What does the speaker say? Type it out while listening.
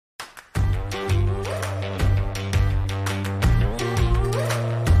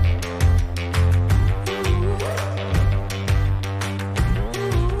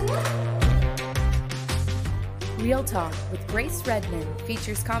Real Talk with Grace Redmond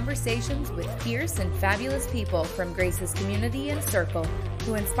features conversations with fierce and fabulous people from Grace's community and circle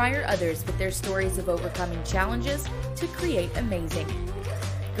who inspire others with their stories of overcoming challenges to create amazing.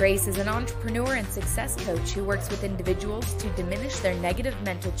 Grace is an entrepreneur and success coach who works with individuals to diminish their negative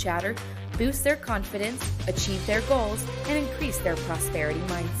mental chatter, boost their confidence, achieve their goals, and increase their prosperity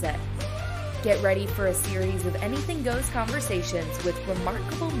mindset. Get ready for a series of anything goes conversations with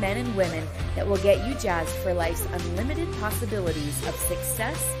remarkable men and women that will get you jazzed for life's unlimited possibilities of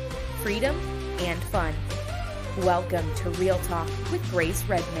success, freedom, and fun. Welcome to Real Talk with Grace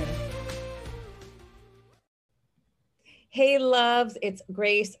Redmond. Hey loves, it's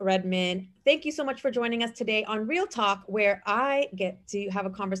Grace Redmond. Thank you so much for joining us today on Real Talk, where I get to have a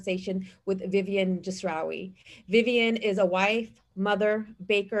conversation with Vivian Jasraoui. Vivian is a wife, mother,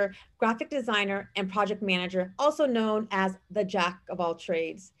 baker, graphic designer, and project manager, also known as the Jack of all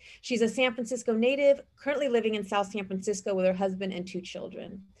trades. She's a San Francisco native, currently living in South San Francisco with her husband and 2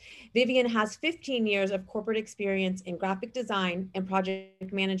 children. Vivian has 15 years of corporate experience in graphic design and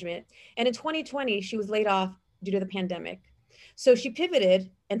project management, and in 2020, she was laid off due to the pandemic. So she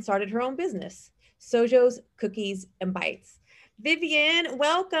pivoted and started her own business, Sojo's Cookies and Bites. Vivian,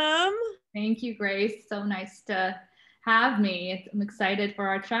 welcome. Thank you, Grace. So nice to have me. I'm excited for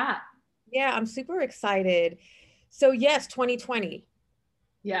our chat. Yeah, I'm super excited. So yes, 2020.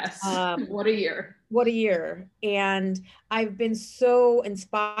 Yes, what a year. What a year. And I've been so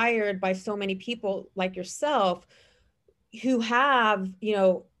inspired by so many people like yourself who have,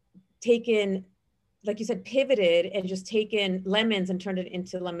 taken, like you said, pivoted and just taken lemons and turned it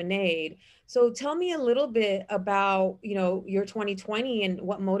into lemonade. So tell me a little bit about, your 2020 and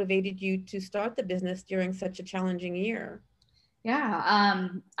what motivated you to start the business during such a challenging year. Yeah,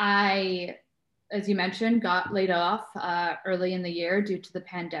 I, as you mentioned, got laid off early in the year due to the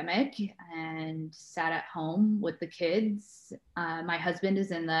pandemic and sat at home with the kids. My husband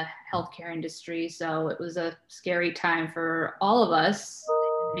is in the healthcare industry, so it was a scary time for all of us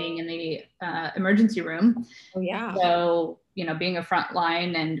being in the emergency room. Oh yeah. So, being a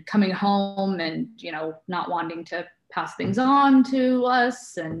frontline and coming home and, not wanting to pass things on to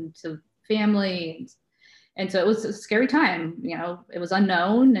us and to family. And so it was a scary time, it was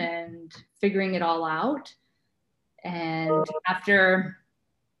unknown and figuring it all out. And after,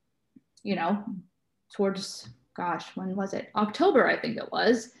 towards, when was it? October, I think it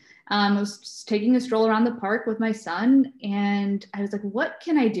was. I was just taking a stroll around the park with my son, and I was like, what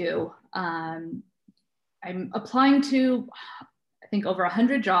can I do? I'm applying to, I think, over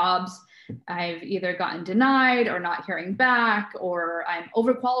 100 jobs. I've either gotten denied or not hearing back, or I'm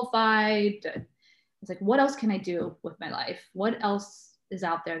overqualified. It's like, what else can I do with my life? What else is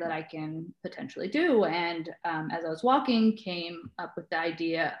out there that I can potentially do? And as I was walking, came up with the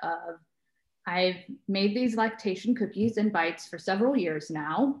idea of, I've made these lactation cookies and bites for several years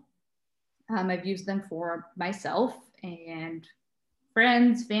now. I've used them for myself and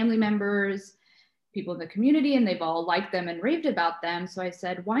friends, family members, people in the community, and they've all liked them and raved about them. So I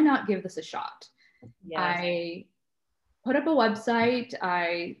said, why not give this a shot? Yes. I put up a website.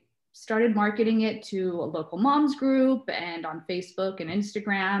 I started marketing it to a local moms group and on Facebook and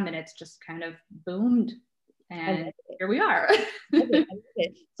Instagram, and it's just kind of boomed. And here we are.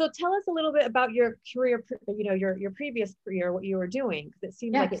 So tell us a little bit about your career, your previous career, what you were doing, because it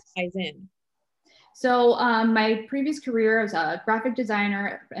seems like it ties in. So my previous career as a graphic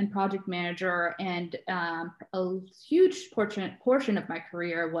designer and project manager, and a huge portion of my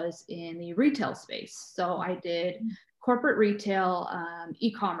career was in the retail space. So I did corporate retail,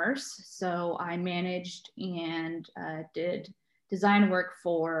 e-commerce. So I managed and did design work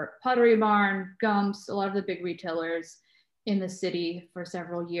for Pottery Barn, Gumps, a lot of the big retailers in the city for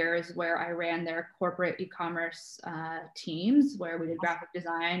several years, where I ran their corporate e-commerce teams, where we did graphic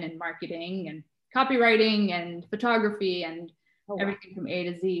design and marketing and copywriting and photography and everything from A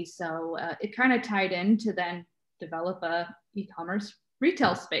to Z. So it kind of tied in to then develop a e-commerce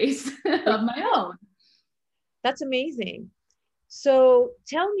retail space of my own. That's amazing. So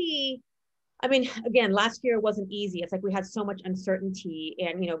tell me, again, last year wasn't easy. It's like we had so much uncertainty,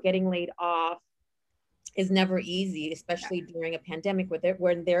 and, getting laid off is never easy, especially during a pandemic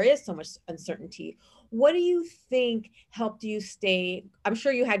where there is so much uncertainty. What do you think helped you stay? I'm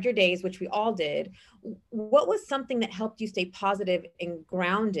sure you had your days, which we all did. What was something that helped you stay positive and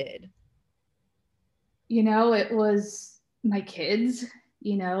grounded? It was my kids.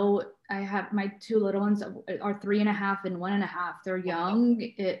 I have my 2 little ones are 3.5 and 1.5. They're young.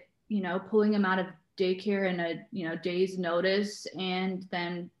 Pulling them out of daycare in a day's notice, and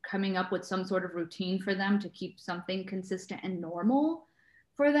then coming up with some sort of routine for them to keep something consistent and normal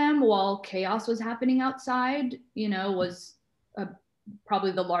for them while chaos was happening outside, you know, was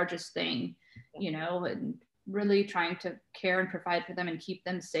probably the largest thing, you know, and really trying to care and provide for them and keep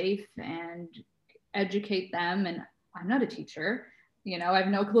them safe and educate them. And I'm not a teacher, you know, I have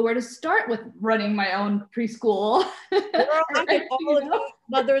no clue where to start with running my own preschool. Girl, I give all of you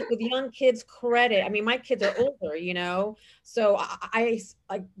mothers with young kids credit. I mean, my kids are older, you know, so I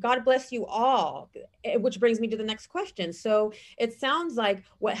God bless you all, which brings me to the next question. So it sounds like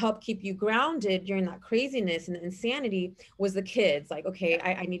what helped keep you grounded during that craziness and insanity was the kids. Like, okay,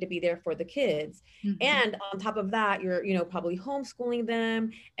 I need to be there for the kids. Mm-hmm. And on top of that, you're, you know, probably homeschooling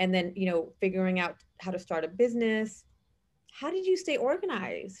them and then, you know, figuring out how to start a business. How did you stay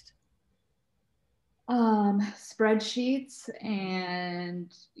organized? Spreadsheets,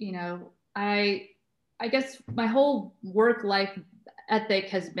 and, you know, I guess my whole work life ethic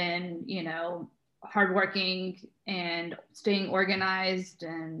has been, you know, hardworking and staying organized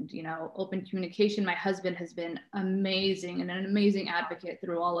and, you know, open communication. My husband has been amazing and an amazing advocate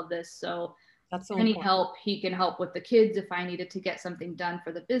through all of this. So that's so any important. help he can help with the kids, if I needed to get something done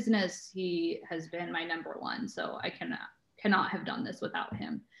for the business, he has been my number one. So I cannot have done this without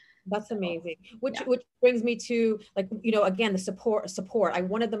him. That's amazing. Which brings me to, like, you know, again, the support.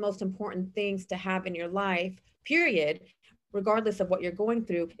 One of the most important things to have in your life, period, regardless of what you're going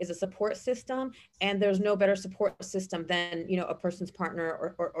through, is a support system. And there's no better support system than, you know, a person's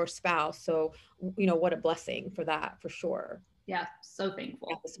partner or spouse. So, you know, what a blessing for that, for sure. Yeah, so thankful.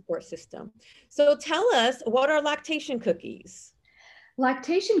 The support system. So tell us, what are lactation cookies?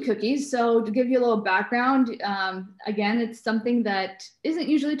 Lactation cookies. So to give you a little background, again, it's something that isn't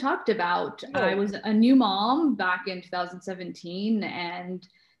usually talked about. Oh. I was a new mom back in 2017 and,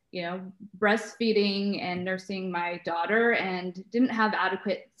 you know, breastfeeding and nursing my daughter and didn't have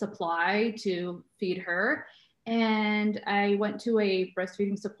adequate supply to feed her. And I went to a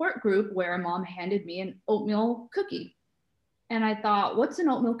breastfeeding support group where a mom handed me an oatmeal cookie. And I thought, what's an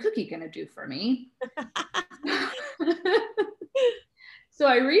oatmeal cookie going to do for me? So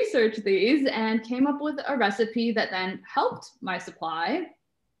I researched these and came up with a recipe that then helped my supply.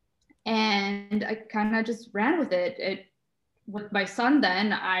 And I kind of just ran with it. With my son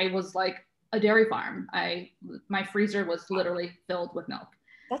then, I was like a dairy farm. My freezer was literally filled with milk.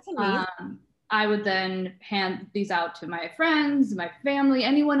 That's amazing. I would then hand these out to my friends, my family,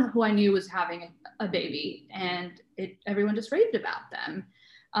 anyone who I knew was having a baby, and everyone just raved about them.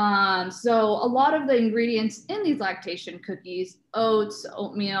 So a lot of the ingredients in these lactation cookies, oats,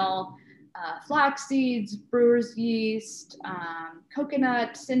 oatmeal, flax seeds, brewer's yeast,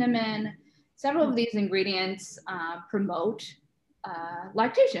 coconut, cinnamon, several of these ingredients promote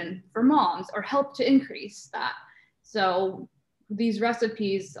lactation for moms or help to increase that. So these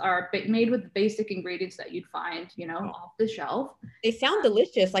recipes are made with the basic ingredients that you'd find, you know, off the shelf. They sound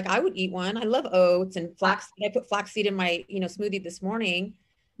delicious. Like, I would eat one. I love oats and flaxseed. I put flaxseed in my, you know, smoothie this morning.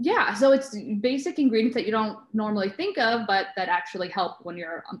 Yeah, so it's basic ingredients that you don't normally think of, but that actually help when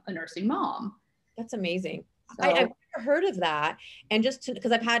you're a nursing mom. That's amazing. So, I've never heard of that. And just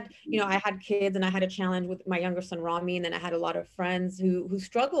because I've had, you know, I had kids and I had a challenge with my younger son, Rami, and then I had a lot of friends who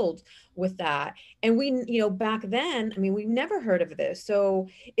struggled with that. And we, you know, back then, I mean, we've never heard of this. So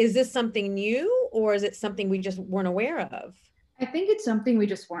is this something new, or is it something we just weren't aware of? I think it's something we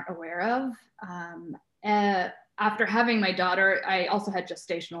just weren't aware of. After having my daughter, I also had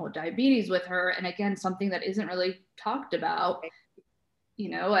gestational diabetes with her. And again, something that isn't really talked about. You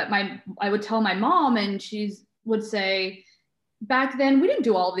know, I would tell my mom, and she would say, back then we didn't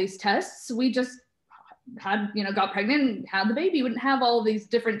do all of these tests. We just had, you know, got pregnant and had the baby. We wouldn't have all of these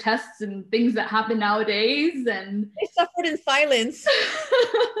different tests and things that happen nowadays. And they suffered in silence.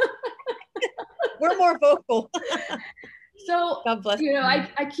 We're more vocal. So, God bless you know,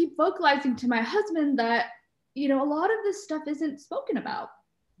 I keep vocalizing to my husband that, you know, a lot of this stuff isn't spoken about.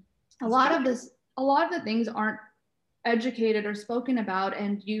 A lot of the things aren't educated or spoken about,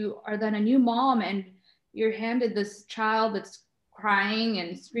 and you are then a new mom and you're handed this child that's crying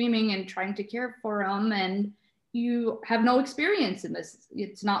and screaming and trying to care for them, and you have no experience in this.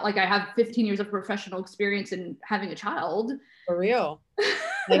 It's not like I have 15 years of professional experience in having a child. For real.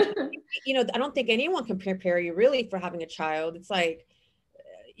 Like, you know, I don't think anyone can prepare you really for having a child. It's like,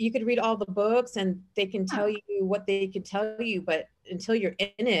 you could read all the books and they can tell you what they could tell you, but until you're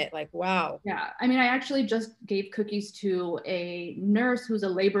in it, like, wow. Yeah. I mean, I actually just gave cookies to a nurse who's a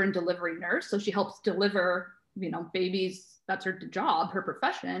labor and delivery nurse. So she helps deliver, you know, babies. That's her job, her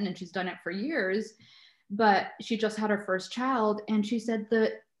profession. And she's done it for years, but she just had her first child. And she said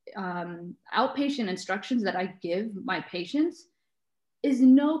the outpatient instructions that I give my patients is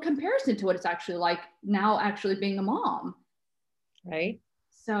no comparison to what it's actually like now actually being a mom. Right.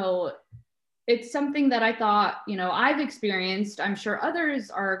 So it's something that I thought, you know, I've experienced. I'm sure others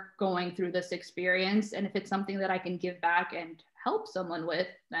are going through this experience. And if it's something that I can give back and help someone with,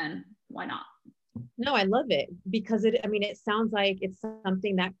 then why not? No, I love it because I mean, it sounds like it's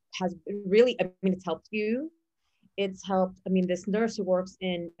something that has really, I mean, it's helped you. It's helped, I mean, this nurse who works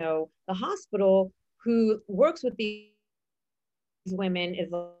in, you know, the hospital who works with these women is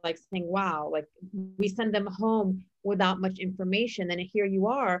like saying, wow, like we send them home without much information. And here you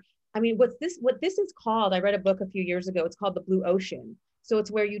are. I mean, what this is called, I read a book a few years ago, it's called the Blue Ocean. So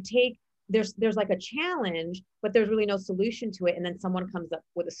it's where you take, there's like a challenge, but there's really no solution to it. And then someone comes up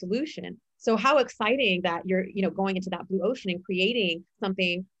with a solution. So how exciting that you're, you know, going into that blue ocean and creating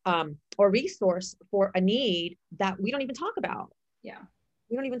something or resource for a need that we don't even talk about. Yeah.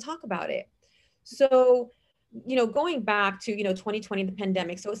 We don't even talk about it. So, you know, going back to, you know, 2020, the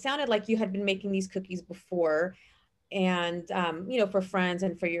pandemic. So it sounded like you had been making these cookies before and, you know, for friends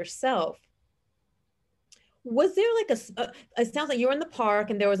and for yourself. Was there like it sounds like you were in the park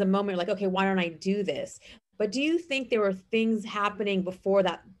and there was a moment like, okay, why don't I do this? But do you think there were things happening before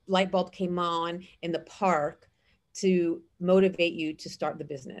that light bulb came on in the park to motivate you to start the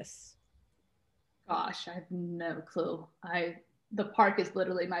business? Gosh, I have no clue. The park is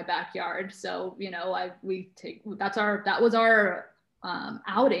literally my backyard. So, you know, that was our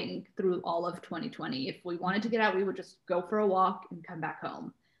outing through all of 2020. If we wanted to get out, we would just go for a walk and come back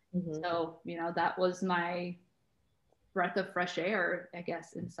home. Mm-hmm. So, you know, that was my breath of fresh air, I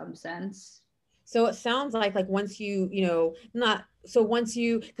guess, in some sense. So it sounds like once you know,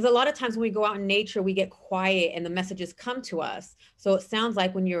 because a lot of times when we go out in nature, we get quiet and the messages come to us. So it sounds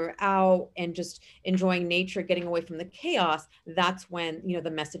like when you're out and just enjoying nature, getting away from the chaos, that's when, you know,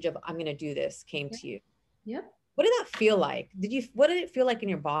 the message of I'm going to do this came to you. Yep. What did that feel like? What did it feel like in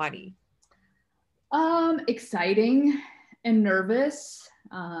your body? Exciting and nervous.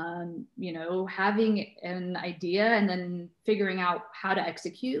 You know, having an idea and then figuring out how to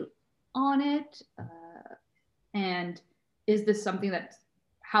execute on it. And is this something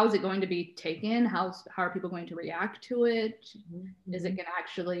how is it going to be taken? How are people going to react to it? Mm-hmm. Is it going to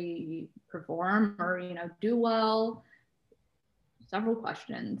actually perform or, you know, do well? Several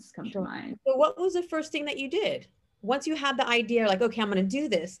questions come to mind. So what was the first thing that you did? Once you had the idea, like, okay, I'm going to do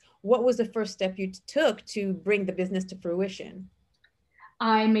this, what was the first step you took to bring the business to fruition?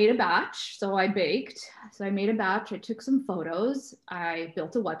 I made a batch. So I baked. So I made a batch. I took some photos. I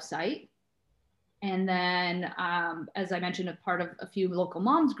built a website. And then, as I mentioned, a part of a few local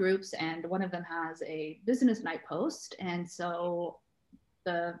moms groups, and one of them has a business night post. And so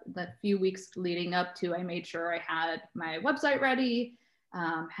the few weeks leading up to, I made sure I had my website ready,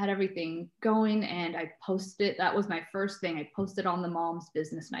 had everything going, and I posted. That was my first thing. I posted on the mom's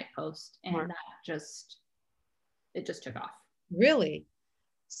business night post, and that just took off. Really?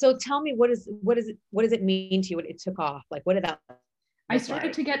 So tell me, what does it mean to you when it took off? Like, what did that? I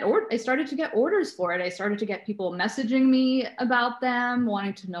started to get orders for it. I started to get people messaging me about them,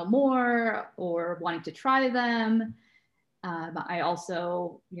 wanting to know more or wanting to try them. I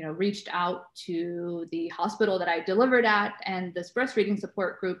also, you know, reached out to the hospital that I delivered at and this breastfeeding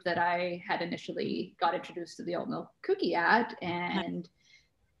support group that I had initially got introduced to the oat milk cookie at, and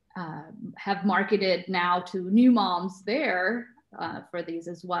have marketed now to new moms there for these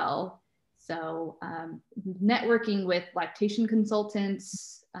as well. So networking with lactation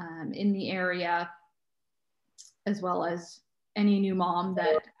consultants in the area, as well as any new mom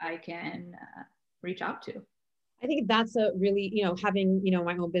that I can reach out to. I think that's a really, you know, having, you know,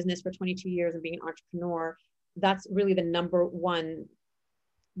 my own business for 22 years and being an entrepreneur, that's really the number one,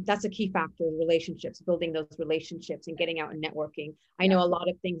 that's a key factor in relationships, building those relationships and getting out and networking. I know a lot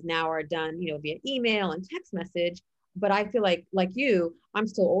of things now are done, you know, via email and text message, but I feel like you, I'm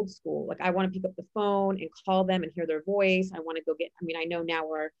still old school. Like I want to pick up the phone and call them and hear their voice. I want to go I know now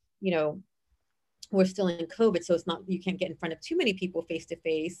we're still in COVID, so it's not, you can't get in front of too many people face to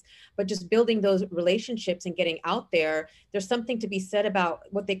face, but just building those relationships and getting out there, there's something to be said about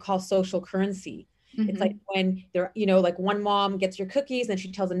what they call social currency. Mm-hmm. It's like when they're, you know, like one mom gets your cookies and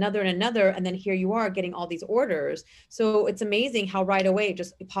she tells another and another, and then here you are getting all these orders. So it's amazing how right away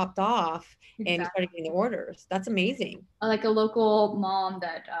it popped off. Exactly. And you started getting the orders. That's amazing. Like a local mom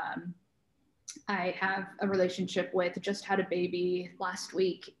that I have a relationship with just had a baby last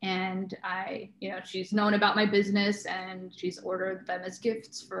week, and she's known about my business and she's ordered them as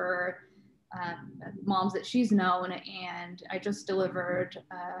gifts for moms that she's known. And I just delivered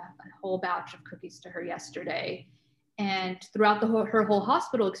a whole batch of cookies to her yesterday. And throughout her whole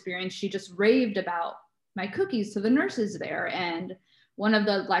hospital experience, she just raved about my cookies to the nurses there. And one of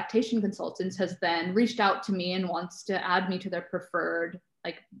the lactation consultants has then reached out to me and wants to add me to their preferred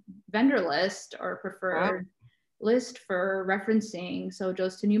like vendor list or preferred list for referencing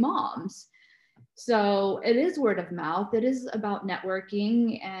Sojos to new moms. So it is word of mouth. It is about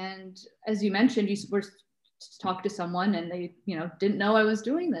networking. And as you mentioned, you were talk to someone and they, you know, didn't know I was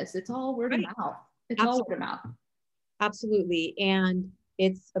doing this. It's all word of mouth. It's all word of mouth. Absolutely. And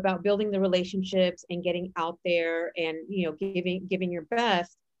it's about building the relationships and getting out there and, you know, giving your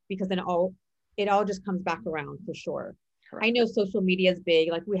best, because then it all just comes back around for sure. Correct. I know social media is big,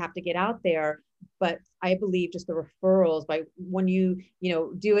 like we have to get out there, but I believe just the referrals, by when you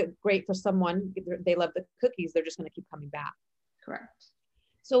know, do it great for someone, they love the cookies, they're just going to keep coming back. Correct.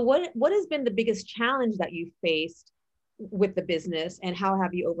 So what has been the biggest challenge that you faced with the business, and how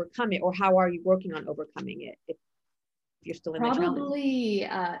have you overcome it, or how are you working on overcoming it? If you're still in probably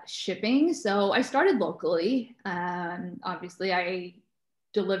shipping. So I started locally. Obviously I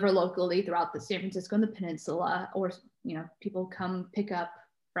deliver locally throughout the San Francisco and the Peninsula, or, you know, people come pick up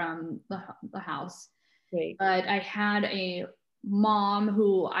from the house. Great. But I had a mom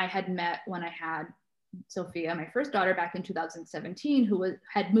who I had met when I had Sophia, my first daughter, back in 2017, who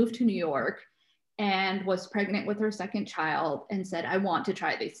had moved to New York and was pregnant with her second child and said, I want to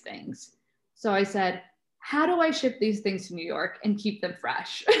try these things. So I said, how do I ship these things to New York and keep them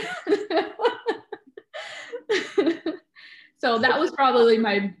fresh? So that was probably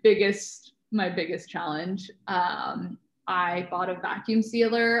my biggest challenge. I bought a vacuum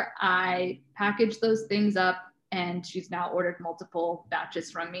sealer. I packaged those things up, and she's now ordered multiple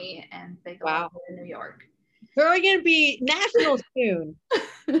batches from me, and they go out in New York. We're going to be national soon,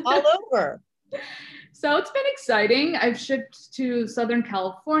 all over. So it's been exciting. I've shipped to Southern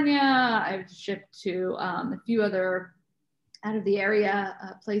California. I've shipped to a few other out of the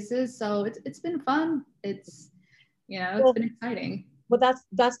area places. So it's been fun. It's, you know, it's been exciting. Well,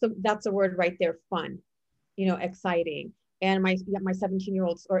 that's the word right there, fun. You know, exciting. And my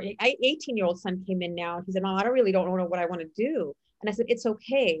 17-year-old or 18-year-old son came in now. He said, Mom, I really don't know what I want to do. And I said, it's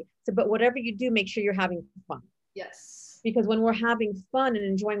okay. So, but whatever you do, make sure you're having fun. Yes. Because when we're having fun and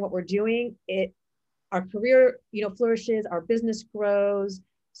enjoying what we're doing, our career, you know, flourishes, our business grows.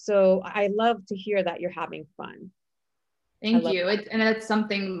 So I love to hear that you're having fun. Thank you. And that's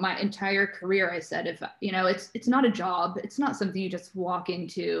something my entire career, I said, if, you know, it's not a job. It's not something you just walk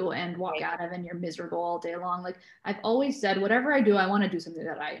into and walk out of and you're miserable all day long. Like I've always said, whatever I do, I want to do something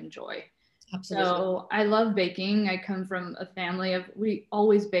that I enjoy. Absolutely. So I love baking. I come from a family we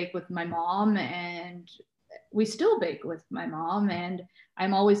always bake with my mom, and we still bake with my mom. And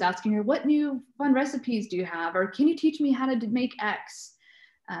I'm always asking her, what new fun recipes do you have? Or can you teach me how to make X?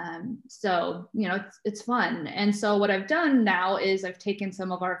 So, you know, it's fun. And so what I've done now is I've taken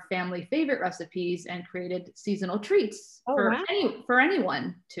some of our family favorite recipes and created seasonal treats for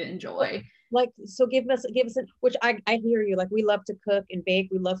anyone to enjoy. Like, so give us which I hear you, like we love to cook and bake.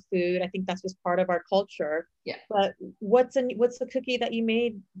 We love food. I think that's just part of our culture. Yeah. But what's the cookie that you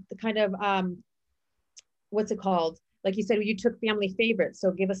made? The kind of, what's it called? Like you said, you took family favorites.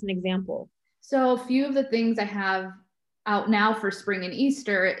 So give us an example. So a few of the things I have out now for spring and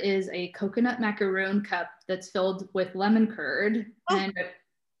Easter is a coconut macaroon cup that's filled with lemon curd. Oh.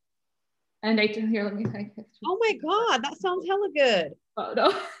 And I can here, let me take it. Oh my God, that sounds hella good.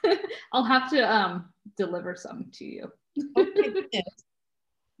 Photo. I'll have to deliver some to you. Oh my goodness.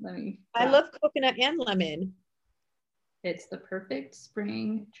 I love coconut and lemon. It's the perfect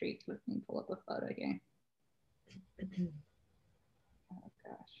spring treat. Let me pull up a photo here. Oh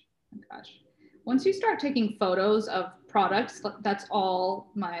gosh. Once you start taking photos of products, that's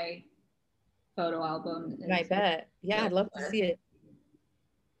all my photo album is. I bet. Yeah, I'd love to see it.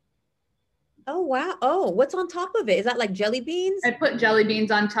 Oh, wow. Oh, what's on top of it? Is that like jelly beans? I put jelly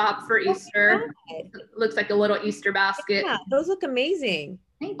beans on top for Easter. It looks like a little Easter basket. Yeah, those look amazing.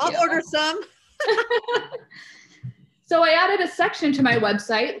 Thank you. I'll order some. So I added a section to my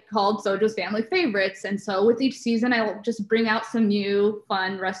website called Sojo's Family Favorites. And so with each season, I'll just bring out some new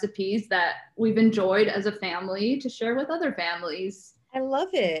fun recipes that we've enjoyed as a family to share with other families. I love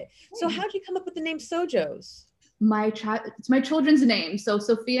it. So how'd you come up with the name Sojo's? It's my children's name. So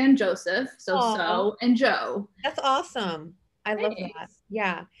Sophia and Joseph. So and Joe. That's awesome. I love that.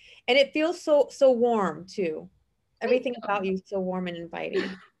 Yeah. And it feels so warm too. Everything about you is so warm and inviting.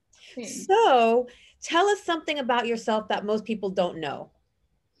 So tell us something about yourself that most people don't know.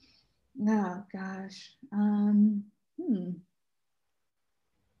 Oh gosh.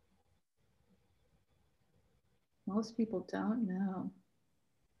 Most people don't know.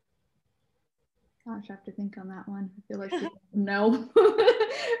 Gosh, I have to think on that one. I feel like people know.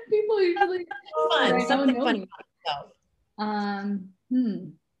 People usually something fun about yourself.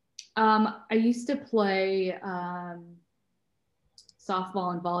 I used to play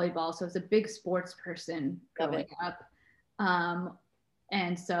softball and volleyball. So I was a big sports person growing up.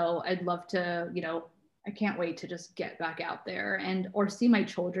 And so I'd love to, you know, I can't wait to just get back out there and, or see my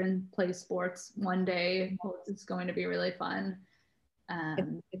children play sports one day. It's going to be really fun.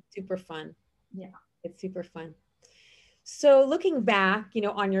 It's super fun. Yeah. It's super fun. So looking back, you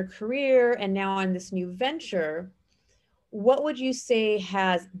know, on your career and now on this new venture, what would you say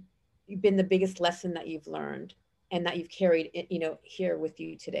has been the biggest lesson that you've learned and that you've carried, you know, here with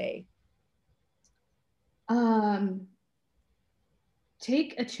you today?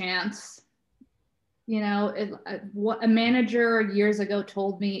 Take a chance. You know, what a manager years ago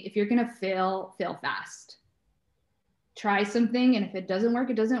told me, if you're going to fail, fail fast. Try something, and if it doesn't work,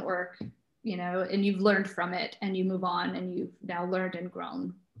 it doesn't work, you know, and you've learned from it and you move on, and you've now learned and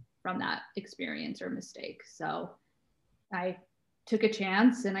grown from that experience or mistake. So I took a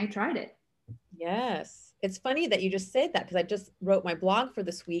chance and I tried it. Yes. It's funny that you just said that, because I just wrote my blog for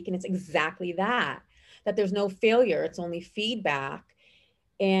this week, and it's exactly that there's no failure. It's only feedback.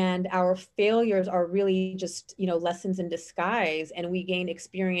 And our failures are really just, you know, lessons in disguise, and we gain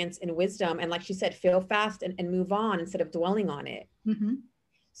experience and wisdom. And like she said, fail fast and move on instead of dwelling on it. Mm-hmm.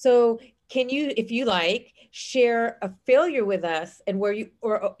 So can you, if you like, share a failure with us, and where you,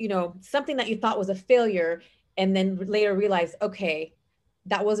 or, you know, something that you thought was a failure and then later realized, okay,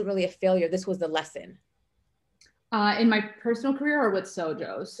 that wasn't really a failure. This was the lesson. In my personal career or with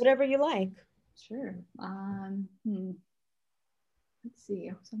Sojo's? Whatever you like. Sure. Let's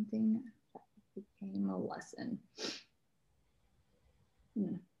see, something that became a lesson. Just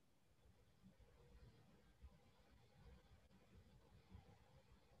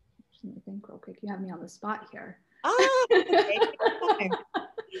let me think real quick. You have me on the spot here. Okay.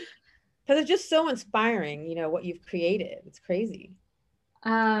 Because it's just so inspiring, you know, what you've created. It's crazy.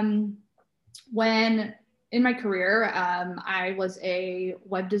 When in my career, I was a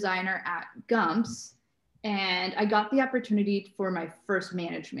web designer at Gumps, and I got the opportunity for my first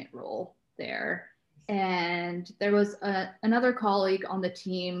management role there. And there was another colleague on the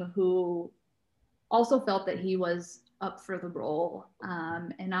team who also felt that he was up for the role.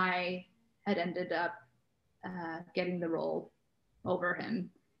 And I had ended up getting the role over him.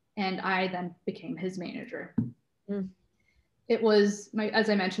 And I then became his manager. Mm. It was,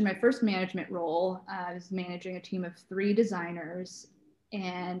 as I mentioned, my first management role. I was managing a team of 3 designers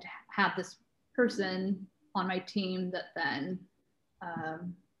and had this person on my team that then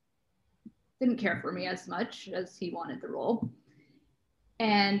didn't care for me as much as he wanted the role.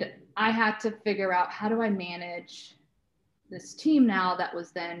 And I had to figure out, how do I manage this team now that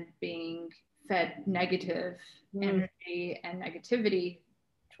was then being fed negative energy and negativity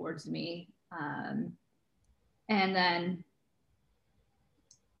towards me. And then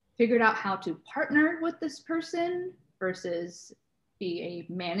figured out how to partner with this person versus be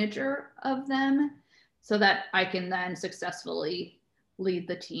a manager of them, so that I can then successfully lead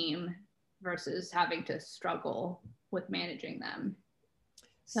the team versus having to struggle with managing them.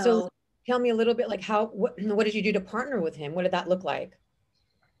 So tell me a little bit, like what did you do to partner with him? What did that look like?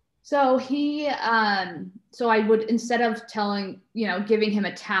 So so I would, instead of giving him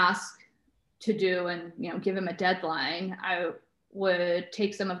a task to do and, give him a deadline, I would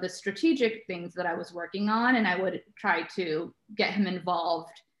take some of the strategic things that I was working on, and I would try to get him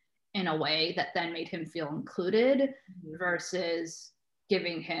involved in a way that then made him feel included versus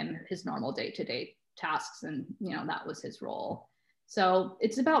giving him his normal day-to-day tasks. And, that was his role. So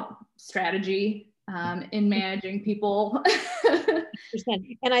it's about strategy in managing people.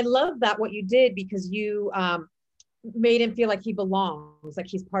 And I love that what you did, because you made him feel like he belongs, like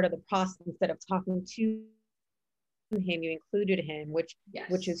he's part of the process. Instead of talking to him, you included him, which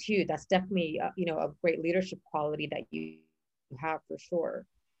is huge. That's definitely a great leadership quality that you have, for sure.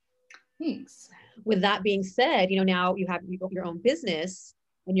 Thanks. With that being said, now you have your own business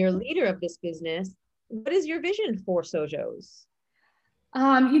and you're a leader of this business. What is your vision for Sojo's?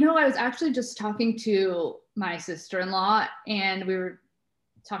 I was actually just talking to my sister-in-law, and we were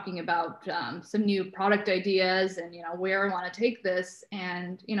talking about some new product ideas and, where I want to take this.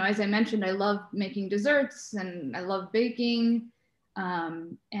 And, as I mentioned, I love making desserts and I love baking.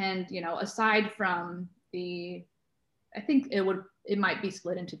 And, aside from I think it might be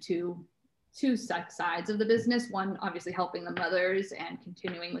split into two sides of the business. One, obviously helping the mothers and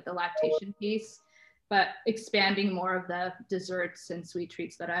continuing with the lactation piece, but expanding more of the desserts and sweet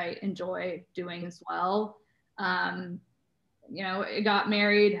treats that I enjoy doing as well. I got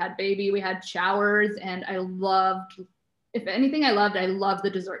married, had baby, we had showers, and I loved the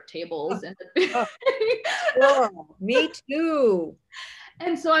dessert tables. Girl, me too.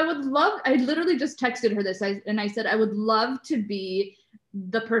 And so I literally just texted her this, and I said, I would love to be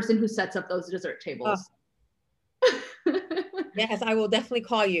the person who sets up those dessert tables. Oh. Yes, I will definitely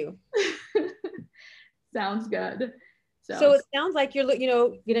call you. Sounds good. So it sounds like you're,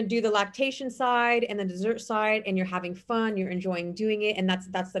 going to do the lactation side and the dessert side, and you're having fun, you're enjoying doing it. And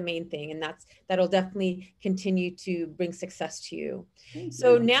that's the main thing. And that'll definitely continue to bring success to you.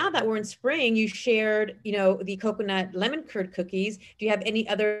 So now that we're in spring, you shared, the coconut lemon curd cookies. Do you have any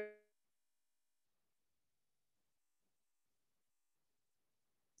other?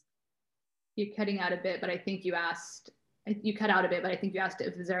 You're cutting out a bit, but I think you asked, you cut out a bit, but I think you asked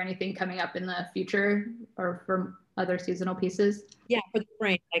if is there anything coming up in the future or from other seasonal pieces? Yeah, for the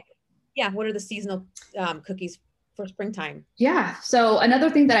spring. What are the seasonal cookies for springtime? Yeah, so another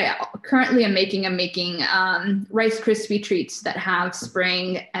thing that I currently am making, Rice Krispie treats that have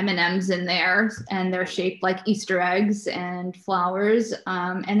spring M&Ms in there, and they're shaped like Easter eggs and flowers.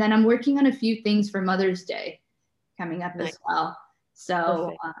 And then I'm working on a few things for Mother's Day coming up as well.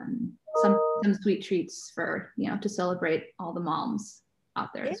 So some sweet treats for, to celebrate all the moms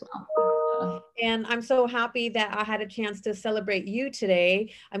out there as well. And I'm so happy that I had a chance to celebrate you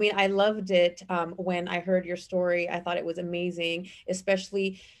today. I mean, I loved it when I heard your story. I thought it was amazing,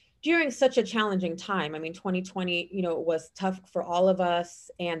 especially during such a challenging time. I mean, 2020, was tough for all of us,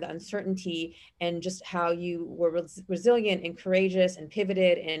 and the uncertainty, and just how you were resilient and courageous and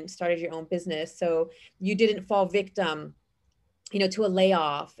pivoted and started your own business. So you didn't fall victim to a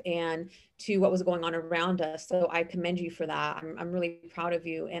layoff and to what was going on around us. So I commend you for that. I'm really proud of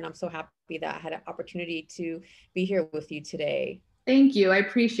you. And I'm so happy that I had an opportunity to be here with you today. Thank you. I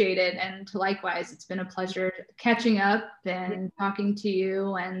appreciate it. And likewise, it's been a pleasure catching up and talking to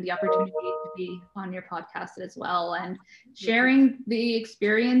you, and the opportunity to be on your podcast as well, and sharing the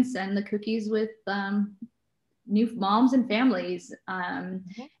experience and the cookies with new moms and families.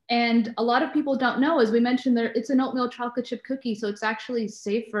 And a lot of people don't know, as we mentioned, it's an oatmeal chocolate chip cookie, so it's actually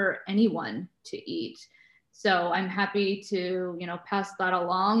safe for anyone to eat. So I'm happy to, pass that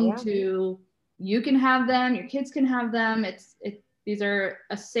along to, you can have them, your kids can have them. These are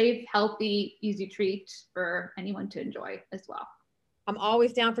a safe, healthy, easy treat for anyone to enjoy as well. I'm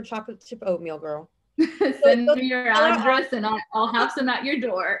always down for chocolate chip oatmeal, girl. Send me your address and I'll have some at your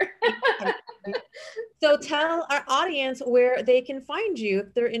door. So tell our audience where they can find you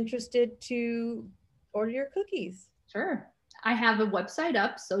if they're interested to order your cookies. Sure. I have a website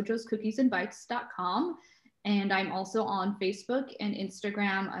up, sojoscookiesandbites.com. And I'm also on Facebook and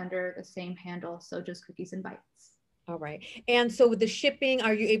Instagram under the same handle, Sojo's Cookies and Bites. All right. And so with the shipping,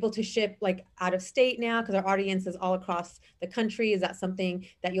 are you able to ship like out of state now? Because our audience is all across the country. Is that something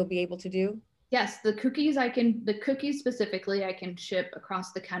that you'll be able to do? Yes, the cookies specifically, I can ship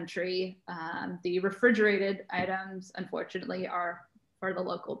across the country. The refrigerated items, unfortunately, are for the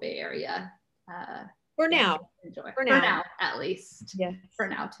local Bay Area. For now. For now, at least. Yes. For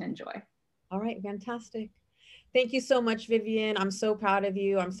now to enjoy. All right, fantastic. Thank you so much, Vivian. I'm so proud of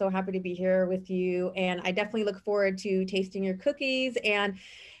you. I'm so happy to be here with you. And I definitely look forward to tasting your cookies and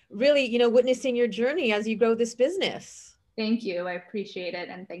really, witnessing your journey as you grow this business. Thank you. I appreciate it.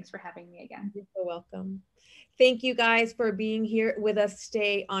 And thanks for having me again. You're so welcome. Thank you guys for being here with us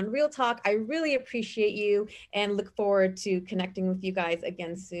today on Real Talk. I really appreciate you and look forward to connecting with you guys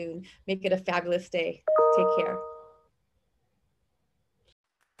again soon. Make it a fabulous day. Take care.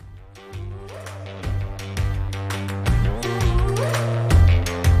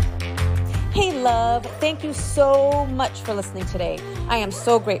 Hey, love. Thank you so much for listening today. I am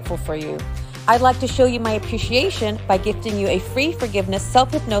so grateful for you. I'd like to show you my appreciation by gifting you a free forgiveness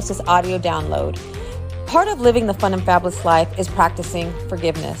self-hypnosis audio download. Part of living the fun and fabulous life is practicing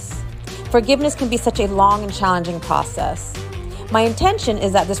forgiveness. Forgiveness can be such a long and challenging process. My intention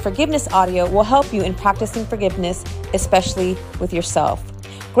is that this forgiveness audio will help you in practicing forgiveness, especially with yourself.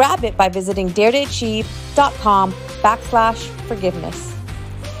 Grab it by visiting daretoachieve.com/forgiveness.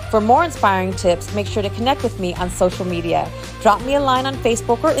 For more inspiring tips, make sure to connect with me on social media. Drop me a line on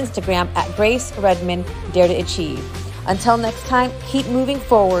Facebook or Instagram at Grace Redmond Dare to Achieve. Until next time, keep moving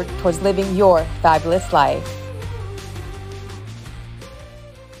forward towards living your fabulous life.